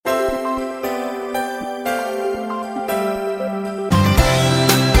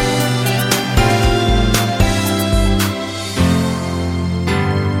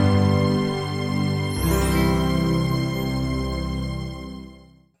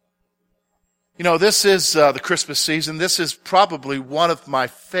You know, this is the Christmas season. This is probably one of my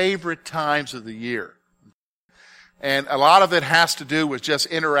favorite times of the year. And a lot of it has to do with just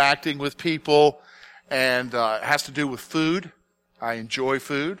interacting with people, and it has to do with food. I enjoy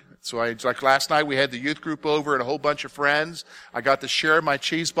food. So like last night we had the youth group over and a whole bunch of friends. I got to share my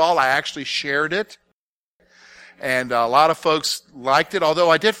cheese ball. I actually shared it. And a lot of folks liked it,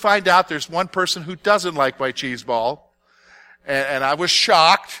 although I did find out there's one person who doesn't like my cheese ball. And I was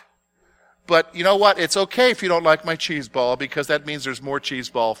shocked. But you know what? It's okay if you don't like my cheese ball, because that means there's more cheese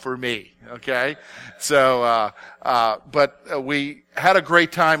ball for me. Okay? So, but we had a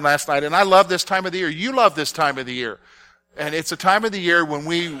great time last night, and I love this time of the year. You love this time of the year. And it's a time of the year when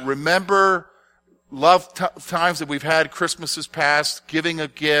we remember times that we've had, Christmases past, giving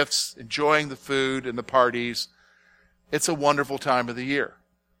of gifts, enjoying the food and the parties. It's a wonderful time of the year.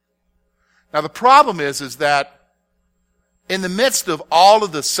 Now the problem is that in the midst of all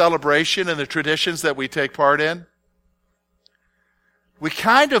of the celebration and the traditions that we take part in, we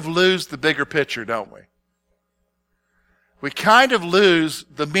kind of lose the bigger picture, don't we? We kind of lose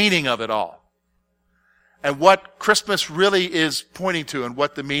the meaning of it all, and what Christmas really is pointing to, and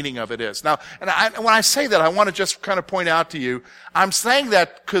what the meaning of it is. Now, when I say that, I want to just kind of point out to you, I'm saying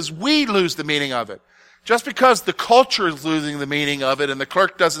that because we lose the meaning of it. Just because the culture is losing the meaning of it and the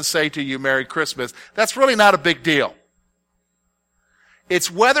clerk doesn't say to you, Merry Christmas, that's really not a big deal. It's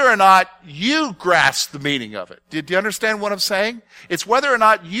whether or not you grasp the meaning of it. Did you understand what I'm saying? It's whether or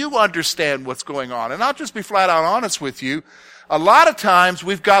not you understand what's going on. And I'll just be flat out honest with you. A lot of times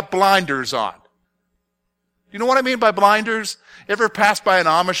we've got blinders on. You know what I mean by blinders? Ever pass by an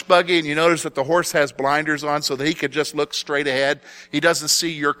Amish buggy and you notice that the horse has blinders on so that he could just look straight ahead? He doesn't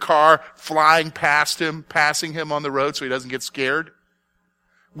see your car flying past him, passing him on the road, so he doesn't get scared.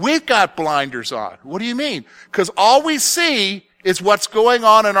 We've got blinders on. What do you mean? Because all we see is what's going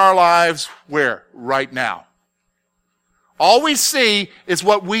on in our lives where? Right now. All we see is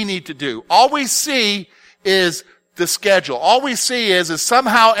what we need to do. All we see is the schedule. All we see is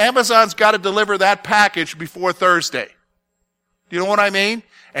somehow Amazon's got to deliver that package before Thursday. Do you know what I mean?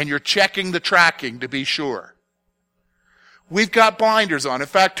 And you're checking the tracking to be sure. We've got blinders on. In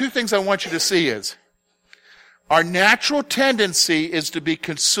fact, two things I want you to see is our natural tendency is to be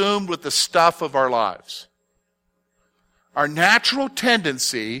consumed with the stuff of our lives. Our natural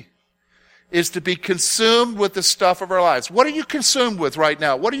tendency is to be consumed with the stuff of our lives. What are you consumed with right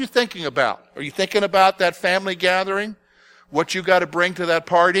now? What are you thinking about? Are you thinking about that family gathering? What you got to bring to that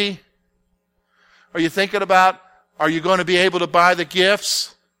party? Are you thinking about, are you going to be able to buy the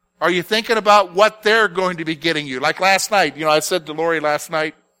gifts? Are you thinking about what they're going to be getting you? Like last night, I said to Lori last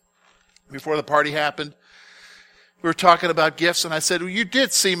night, before the party happened, we were talking about gifts, and I said, well, you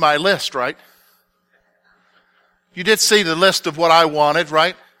did see my list, right? You did see the list of what I wanted,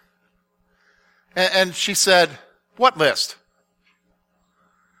 right? And she said, what list?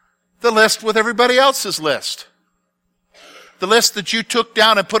 The list with everybody else's list. The list that you took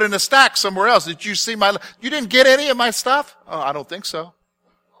down and put in a stack somewhere else. Did you see my list? You didn't get any of my stuff? Oh, I don't think so.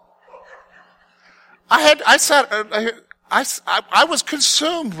 I was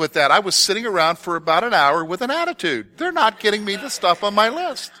consumed with that. I was sitting around for about an hour with an attitude. They're not getting me the stuff on my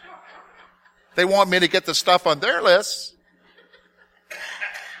list. They want me to get the stuff on their lists.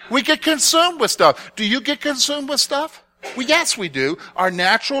 We get consumed with stuff. Do you get consumed with stuff? Well, yes, we do. Our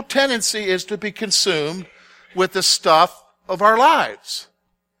natural tendency is to be consumed with the stuff of our lives.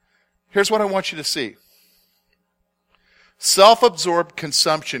 Here's what I want you to see. Self-absorbed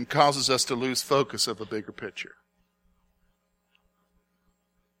consumption causes us to lose focus of a bigger picture.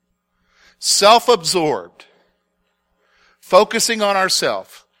 Self-absorbed, focusing on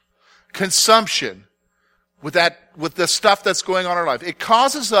ourselves, consumption with the stuff that's going on in our life. It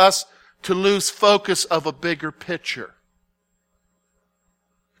causes us to lose focus of a bigger picture.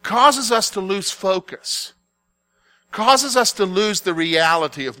 Causes us to lose focus. Causes us to lose the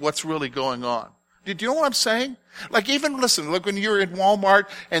reality of what's really going on. Do you know what I'm saying? Like even, listen, look when you're in Walmart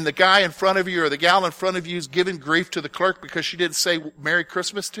and the guy in front of you or the gal in front of you is giving grief to the clerk because she didn't say Merry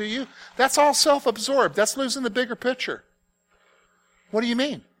Christmas to you. That's all self-absorbed. That's losing the bigger picture. What do you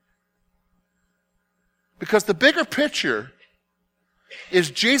mean? Because the bigger picture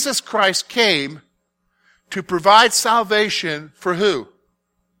is Jesus Christ came to provide salvation for who?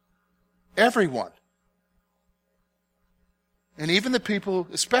 Everyone. And even the people,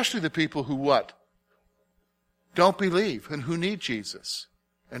 especially the people who what? Don't believe and who need Jesus.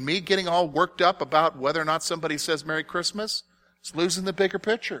 And me getting all worked up about whether or not somebody says Merry Christmas, it's losing the bigger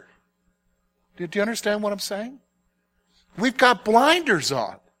picture. Do you understand what I'm saying? We've got blinders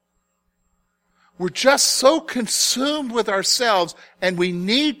on. We're just so consumed with ourselves, and we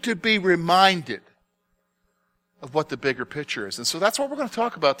need to be reminded of what the bigger picture is. And so that's what we're going to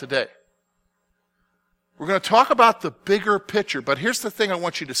talk about today. We're going to talk about the bigger picture, but here's the thing I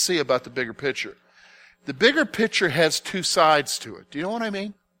want you to see about the bigger picture. The bigger picture has two sides to it. Do you know what I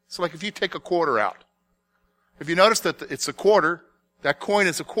mean? It's like if you take a quarter out. If you notice that it's a quarter, that coin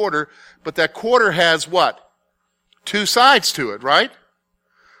is a quarter, but that quarter has what? Two sides to it, right?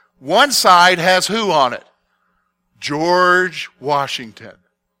 One side has who on it? George Washington.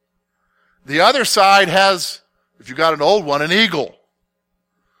 The other side has, if you've got an old one, an eagle.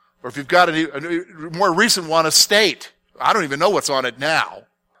 Or if you've got a more recent one, a state. I don't even know what's on it now.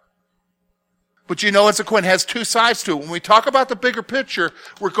 But you know it's a coin. It has two sides to it. When we talk about the bigger picture,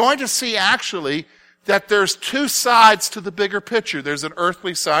 we're going to see actually that there's two sides to the bigger picture. There's an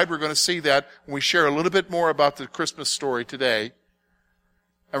earthly side. We're going to see that when we share a little bit more about the Christmas story today.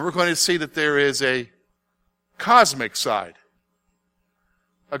 And we're going to see that there is a cosmic side,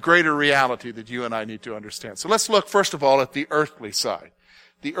 a greater reality that you and I need to understand. So let's look first of all at the earthly side,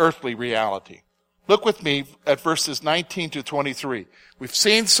 the earthly reality. Look with me at verses 19 to 23. We've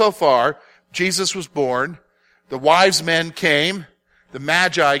seen so far Jesus was born, the wise men came, the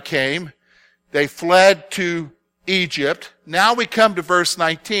Magi came, they fled to Egypt. Now we come to verse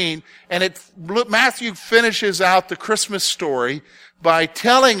 19, and Matthew finishes out the Christmas story by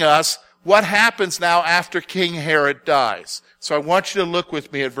telling us what happens now after King Herod dies. So I want you to look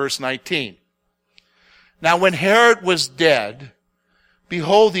with me at verse 19. Now when Herod was dead,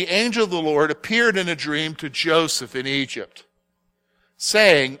 behold, the angel of the Lord appeared in a dream to Joseph in Egypt,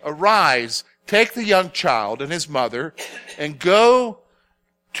 saying, Arise, take the young child and his mother, and go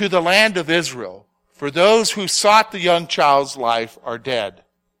to the land of Israel, for those who sought the young child's life are dead.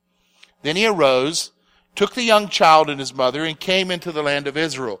 Then he arose, took the young child and his mother, and came into the land of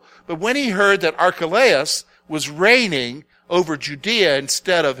Israel. But when he heard that Archelaus was reigning over Judea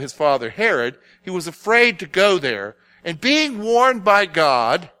instead of his father Herod, he was afraid to go there. And being warned by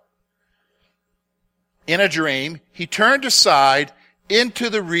God in a dream, he turned aside into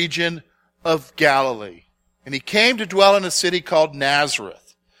the region of Galilee. And he came to dwell in a city called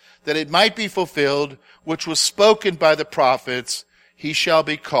Nazareth, that it might be fulfilled, which was spoken by the prophets, he shall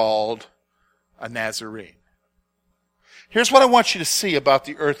be called a Nazarene. Here's what I want you to see about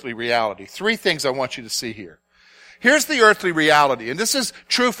the earthly reality. Three things I want you to see here. Here's the earthly reality, and this is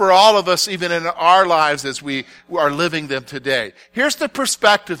true for all of us even in our lives as we are living them today. Here's the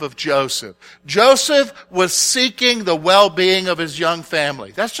perspective of Joseph. Joseph was seeking the well-being of his young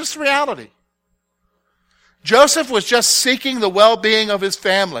family. That's just reality. Joseph was just seeking the well-being of his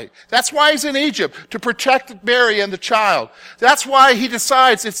family. That's why he's in Egypt, to protect Mary and the child. That's why he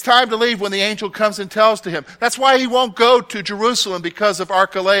decides it's time to leave when the angel comes and tells to him. That's why he won't go to Jerusalem because of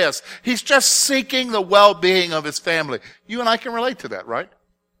Archelaus. He's just seeking the well-being of his family. You and I can relate to that, right?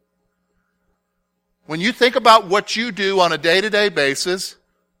 When you think about what you do on a day-to-day basis,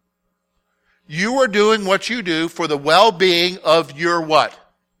 you are doing what you do for the well-being of your what?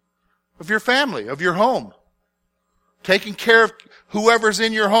 Of your family, of your home. Taking care of whoever's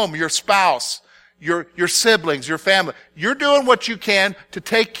in your home, your spouse, your siblings, your family. You're doing what you can to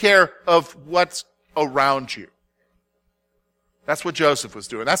take care of what's around you. That's what Joseph was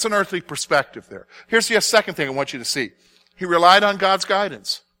doing. That's an earthly perspective there. Here's the second thing I want you to see. He relied on God's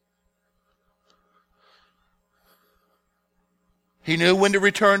guidance. He knew when to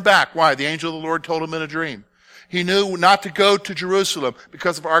return back. Why? The angel of the Lord told him in a dream. He knew not to go to Jerusalem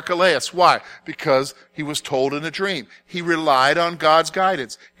because of Archelaus. Why? Because he was told in a dream. He relied on God's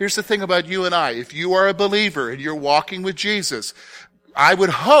guidance. Here's the thing about you and I. If you are a believer and you're walking with Jesus, I would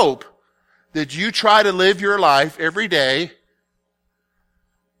hope that you try to live your life every day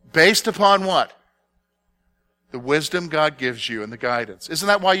based upon what? The wisdom God gives you and the guidance. Isn't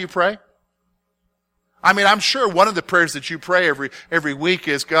that why you pray? I mean, I'm sure one of the prayers that you pray every week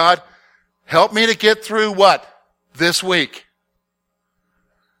is, God, help me to get through what? This week.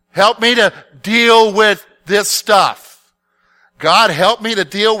 Help me to deal with this stuff. God, help me to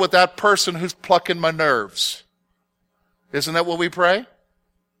deal with that person who's plucking my nerves. Isn't that what we pray?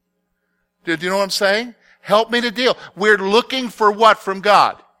 Do you know what I'm saying? Help me to deal. We're looking for what from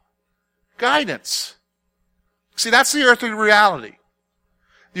God? Guidance. See, that's the earthly reality.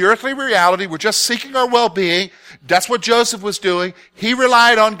 The earthly reality, we're just seeking our well-being. That's what Joseph was doing. He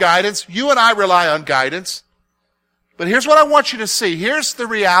relied on guidance. You and I rely on guidance. But here's what I want you to see. Here's the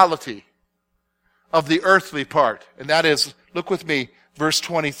reality of the earthly part. And that is, look with me, verse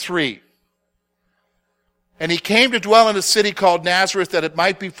 23. And he came to dwell in a city called Nazareth, that it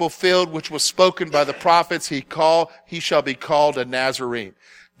might be fulfilled, which was spoken by the prophets. He shall be called a Nazarene.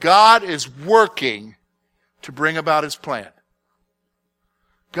 God is working to bring about his plan.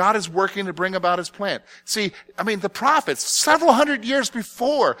 God is working to bring about his plan. See, the prophets, several hundred years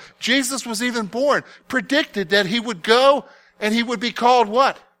before Jesus was even born, predicted that he would go and he would be called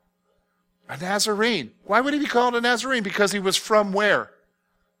what? A Nazarene. Why would he be called a Nazarene? Because he was from where?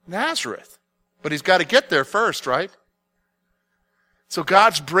 Nazareth. But he's got to get there first, right? So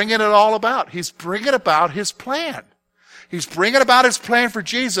God's bringing it all about. He's bringing about his plan. He's bringing about his plan for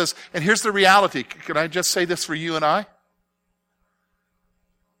Jesus. And here's the reality. Can I just say this for you and I?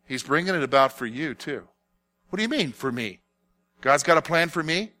 He's bringing it about for you too. What do you mean for me? God's got a plan for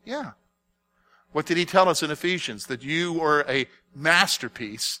me? Yeah. What did he tell us in Ephesians? That you are a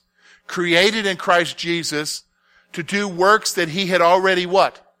masterpiece created in Christ Jesus to do works that he had already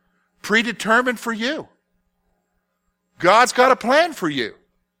what? Predetermined for you. God's got a plan for you.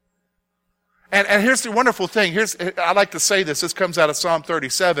 And here's the wonderful thing. I like to say this. This comes out of Psalm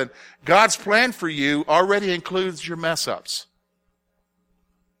 37. God's plan for you already includes your mess-ups.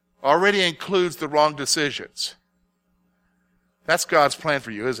 Already includes the wrong decisions. That's God's plan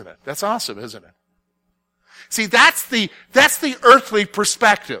for you, isn't it? That's awesome, isn't it? See, that's the earthly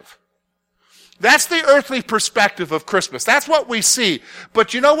perspective. That's the earthly perspective of Christmas. That's what we see.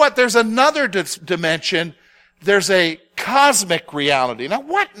 But you know what? There's another dimension. There's a cosmic reality. Now,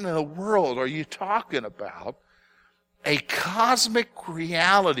 what in the world are you talking about? A cosmic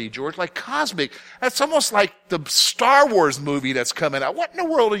reality, George, like cosmic. That's almost like the Star Wars movie that's coming out. What in the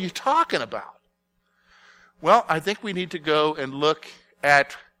world are you talking about? Well, I think we need to go and look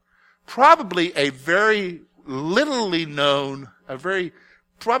at probably a very littly known,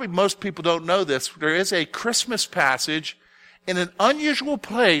 probably most people don't know this. There is a Christmas passage in an unusual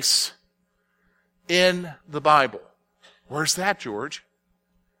place in the Bible. Where's that, George?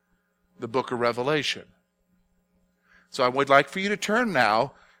 The book of Revelation. So I would like for you to turn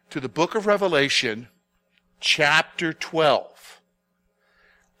now to the book of Revelation, chapter 12.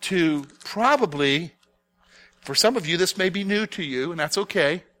 To probably, for some of you this may be new to you, and that's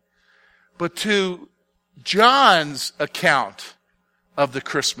okay, but to John's account of the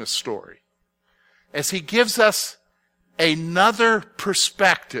Christmas story, as he gives us another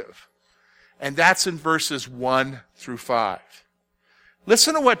perspective, and that's in verses 1 through 5.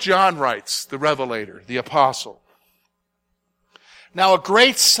 Listen to what John writes, the Revelator, the apostle. Now a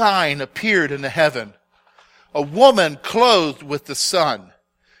great sign appeared in the heaven, a woman clothed with the sun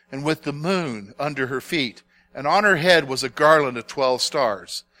and with the moon under her feet, and on her head was a garland of 12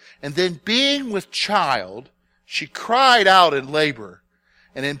 stars. And then being with child, she cried out in labor,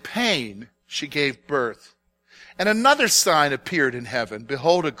 and in pain she gave birth. And another sign appeared in heaven.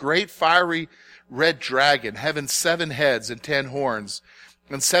 Behold, a great fiery red dragon, having 7 heads and 10 horns,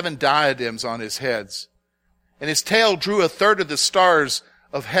 and 7 diadems on his heads. And his tail drew a third of the stars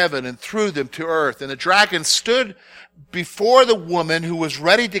of heaven and threw them to earth. And the dragon stood before the woman who was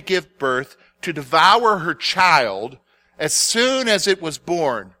ready to give birth to devour her child as soon as it was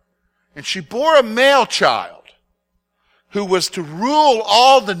born. And she bore a male child who was to rule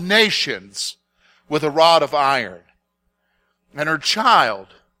all the nations with a rod of iron. And her child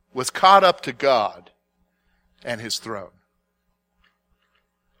was caught up to God and his throne.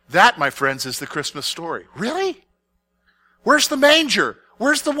 That, my friends, is the Christmas story. Really? Where's the manger?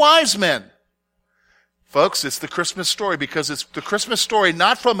 Where's the wise men? Folks, it's the Christmas story because it's the Christmas story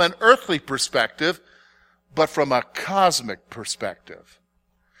not from an earthly perspective, but from a cosmic perspective.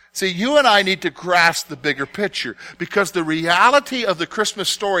 See, you and I need to grasp the bigger picture because the reality of the Christmas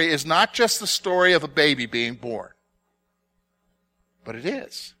story is not just the story of a baby being born. But it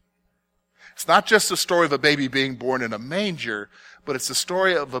is. It's not just the story of a baby being born in a manger, but it's the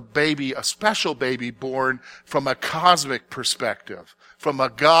story of a baby, a special baby born from a cosmic perspective, from a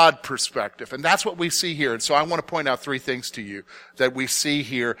God perspective. And that's what we see here. And so I want to point out 3 things to you that we see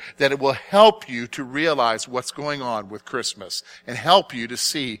here that it will help you to realize what's going on with Christmas and help you to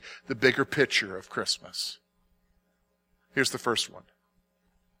see the bigger picture of Christmas. Here's the first one.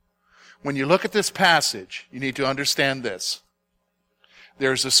 When you look at this passage, you need to understand this.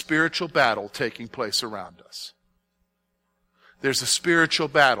 There's a spiritual battle taking place around us. There's a spiritual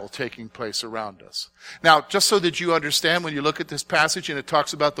battle taking place around us. Now, just so that you understand, when you look at this passage and it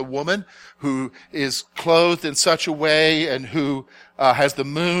talks about the woman who is clothed in such a way and who has the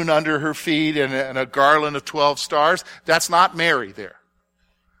moon under her feet and a garland of 12 stars, that's not Mary there.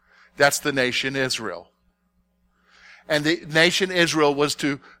 That's the nation Israel. And the nation Israel was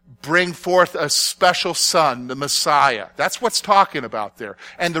to bring forth a special son, the Messiah. That's what's talking about there.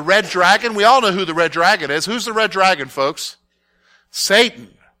 And the red dragon, we all know who the red dragon is. Who's the red dragon, folks? Satan.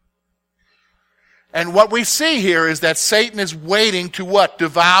 And what we see here is that Satan is waiting to what?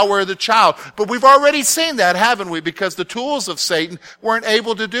 Devour the child. But we've already seen that, haven't we? Because the tools of Satan weren't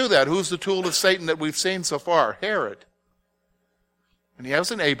able to do that. Who's the tool of Satan that we've seen so far? Herod. And he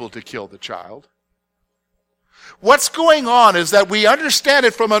wasn't able to kill the child. What's going on is that we understand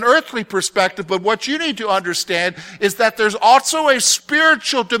it from an earthly perspective, but what you need to understand is that there's also a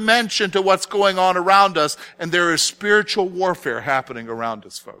spiritual dimension to what's going on around us, and there is spiritual warfare happening around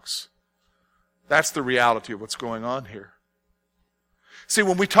us, folks. That's the reality of what's going on here. See,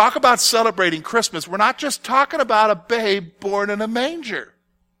 when we talk about celebrating Christmas, we're not just talking about a babe born in a manger.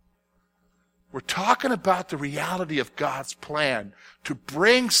 We're talking about the reality of God's plan to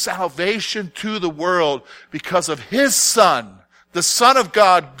bring salvation to the world because of His Son, the Son of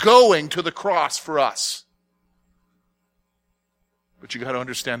God, going to the cross for us. But you got to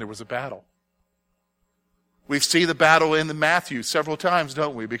understand there was a battle. We see the battle in Matthew several times,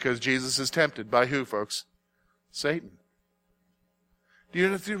 don't we? Because Jesus is tempted by who, folks? Satan. Do you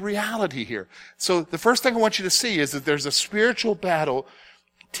know the reality here? So the first thing I want you to see is that there's a spiritual battle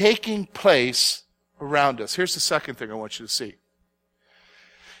taking place around us. Here's the second thing I want you to see.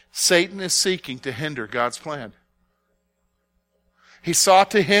 Satan is seeking to hinder God's plan. He sought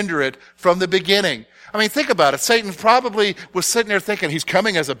to hinder it from the beginning. I mean, think about it. Satan probably was sitting there thinking, he's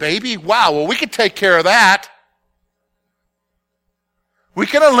coming as a baby? Wow, well, we can take care of that. We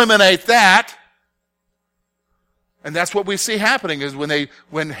can eliminate that. And that's what we see happening is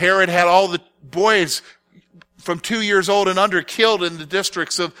when Herod had all the boys from 2 years old and under killed in the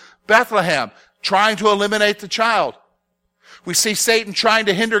districts of Bethlehem, trying to eliminate the child. We see Satan trying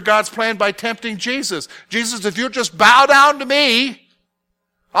to hinder God's plan by tempting Jesus. Jesus, if you'll just bow down to me,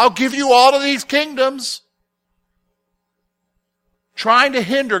 I'll give you all of these kingdoms. Trying to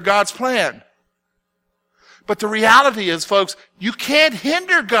hinder God's plan. But the reality is, folks, you can't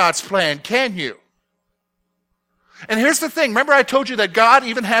hinder God's plan, can you? And here's the thing. Remember I told you that God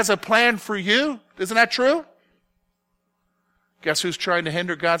even has a plan for you? Isn't that true? Guess who's trying to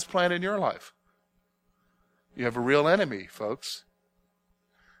hinder God's plan in your life? You have a real enemy, folks.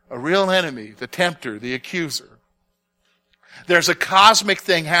 A real enemy, the tempter, the accuser. There's a cosmic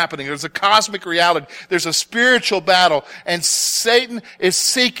thing happening. There's a cosmic reality. There's a spiritual battle. And Satan is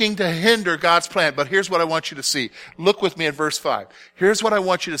seeking to hinder God's plan. But here's what I want you to see. Look with me at verse 5. Here's what I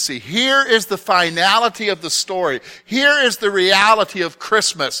want you to see. Here is the finality of the story. Here is the reality of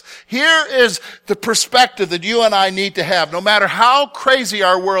Christmas. Here is the perspective that you and I need to have, no matter how crazy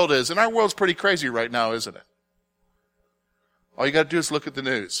our world is. And our world's pretty crazy right now, isn't it? All you got to do is look at the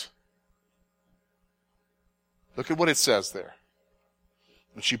news. Look at what it says there.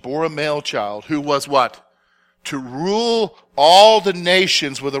 And she bore a male child who was what? To rule all the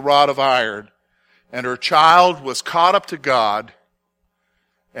nations with a rod of iron. And her child was caught up to God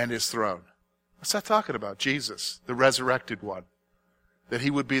and His throne. What's that talking about? Jesus, the resurrected one. That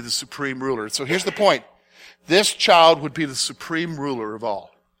He would be the supreme ruler. So here's the point. This child would be the supreme ruler of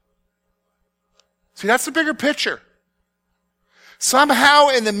all. See, that's the bigger picture. Somehow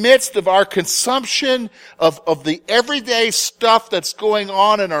in the midst of our consumption of the everyday stuff that's going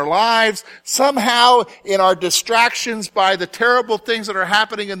on in our lives, somehow in our distractions by the terrible things that are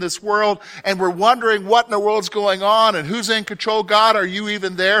happening in this world, and we're wondering what in the world's going on and who's in control. God, are you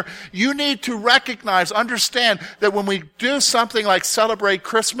even there? You need to recognize, understand that when we do something like celebrate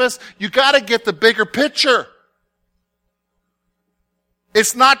Christmas, you got to get the bigger picture.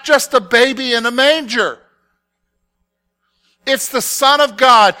 It's not just a baby in a manger. It's the Son of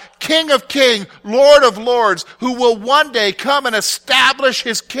God, King of Kings, Lord of Lords, who will one day come and establish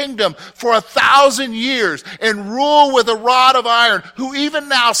His kingdom for 1,000 years and rule with a rod of iron, who even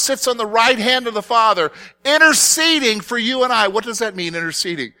now sits on the right hand of the Father, interceding for you and I. What does that mean,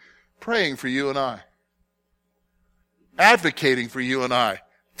 interceding? Praying for you and I. Advocating for you and I.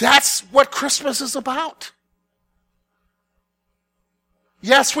 That's what Christmas is about.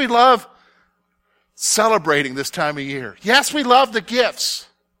 Yes, we love celebrating this time of year. Yes, we love the gifts.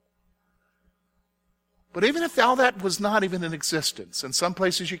 But even if all that was not even in existence, in some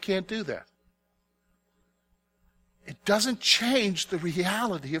places you can't do that, it doesn't change the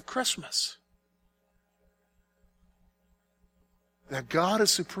reality of Christmas. That God is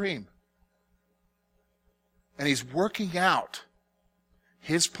supreme. And He's working out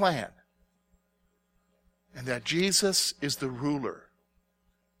His plan. And that Jesus is the ruler.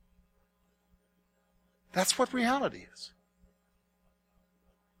 That's what reality is.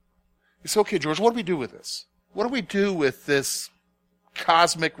 It's okay, George, what do we do with this? What do we do with this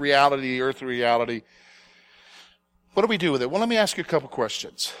cosmic reality, earthly reality? What do we do with it? Well, let me ask you a couple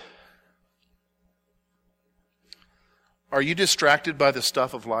questions. Are you distracted by the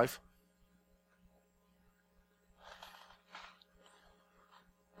stuff of life?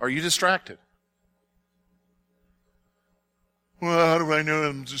 Are you distracted? Well, how do I know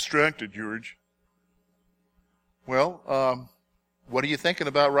I'm distracted, George? Well, what are you thinking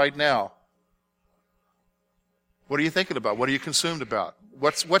about right now? What are you thinking about? What are you consumed about?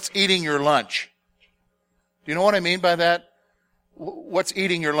 What's eating your lunch? Do you know what I mean by that? What's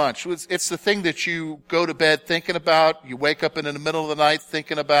eating your lunch? It's the thing that you go to bed thinking about, you wake up in the middle of the night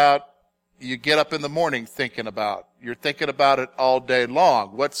thinking about, you get up in the morning thinking about. You're thinking about it all day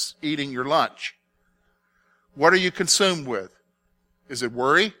long. What's eating your lunch? What are you consumed with? Is it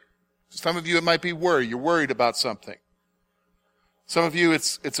worry? Some of you, it might be worry. You're worried about something. Some of you,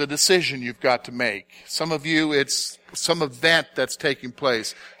 it's a decision you've got to make. Some of you, it's some event that's taking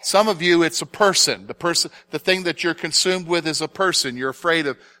place. Some of you, it's a person. The thing that you're consumed with is a person. You're afraid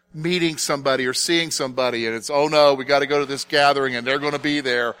of meeting somebody or seeing somebody, and it's, oh no, we got to go to this gathering and they're going to be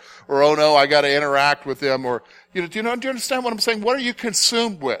there. Or, oh no, I got to interact with them. Or, do you understand what I'm saying? What are you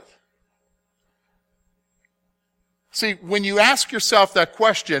consumed with? See, when you ask yourself that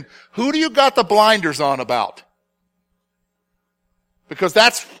question, who do you got the blinders on about? Because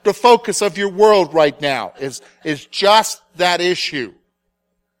that's the focus of your world right now, is just that issue.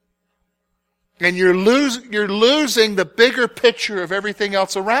 And you're losing the bigger picture of everything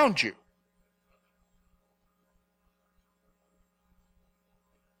else around you.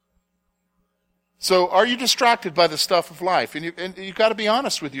 So are you distracted by the stuff of life? And you've got to be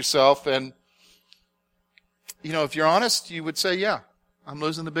honest with yourself. And, if you're honest, you would say, yeah, I'm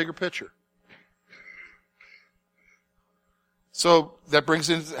losing the bigger picture. So that brings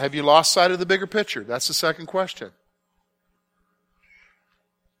in, have you lost sight of the bigger picture? That's the second question.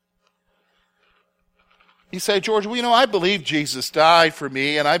 You say, George, well, I believe Jesus died for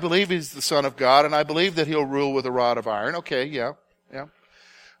me, and I believe He's the Son of God, and I believe that He'll rule with a rod of iron. Okay, yeah.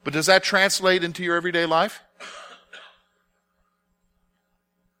 But does that translate into your everyday life?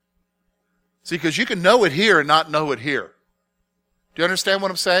 See, because you can know it here and not know it here. Do you understand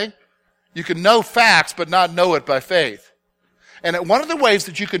what I'm saying? You can know facts, but not know it by faith. And one of the ways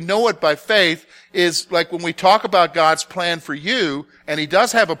that you can know it by faith is like when we talk about God's plan for you, and He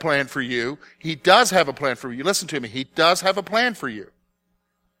does have a plan for you. He does have a plan for you. Listen to me. He does have a plan for you.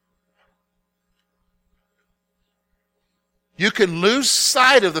 You can lose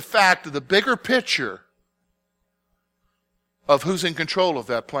sight of the fact of the bigger picture of who's in control of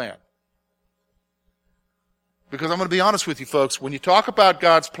that plan. Because I'm going to be honest with you folks, when you talk about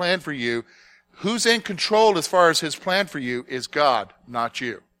God's plan for you, who's in control as far as His plan for you is God, not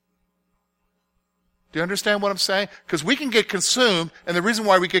you. Do you understand what I'm saying? Because we can get consumed, and the reason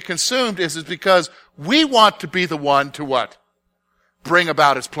why we get consumed is because we want to be the one to what? Bring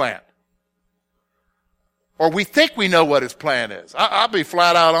about His plan. Or we think we know what His plan is. I'll be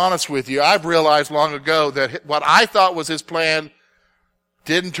flat out honest with you. I've realized long ago that what I thought was His plan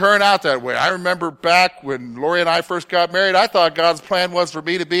didn't turn out that way. I remember back when Lori and I first got married, I thought God's plan was for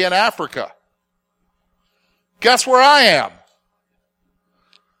me to be in Africa. Guess where I am?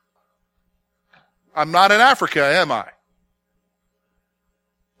 I'm not in Africa, am I?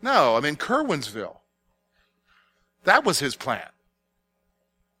 No, I'm in Kerwinsville. That was His plan.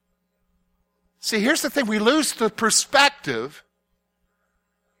 See, here's the thing. We lose the perspective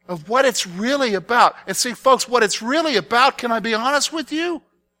of what it's really about. And see, folks, what it's really about, can I be honest with you?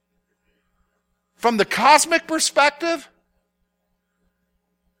 From the cosmic perspective,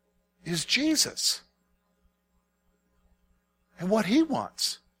 is Jesus. And what He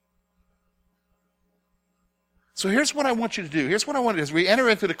wants. So here's what I want you to do. Here's what I want to do. As we enter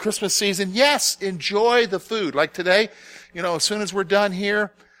into the Christmas season, yes, enjoy the food. Like today, as soon as we're done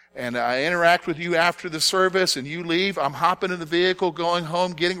here, and I interact with you after the service and you leave, I'm hopping in the vehicle, going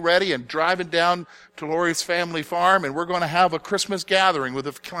home, getting ready, and driving down to Lori's family farm, and we're going to have a Christmas gathering with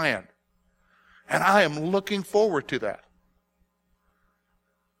the clan. And I am looking forward to that.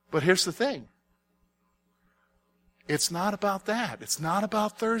 But here's the thing. It's not about that. It's not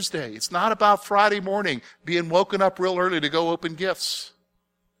about Thursday. It's not about Friday morning being woken up real early to go open gifts.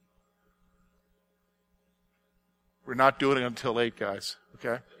 We're not doing it until 8, guys.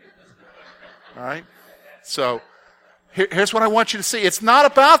 Okay? All right? So, here's what I want you to see. It's not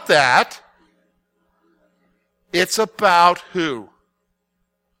about that. It's about who?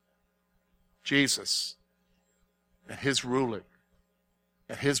 Jesus. And His ruling.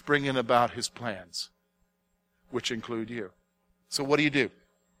 And His bringing about His plans, which include you. So what do?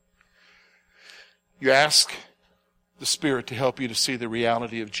 You ask the Spirit to help you to see the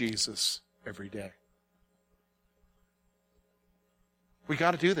reality of Jesus every day. We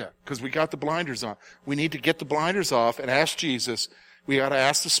got to do that because we got the blinders on. We need to get the blinders off and ask Jesus. We got to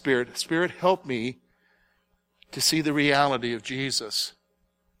ask the Spirit, Spirit, help me to see the reality of Jesus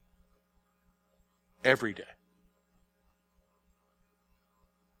every day.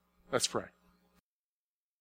 Let's pray.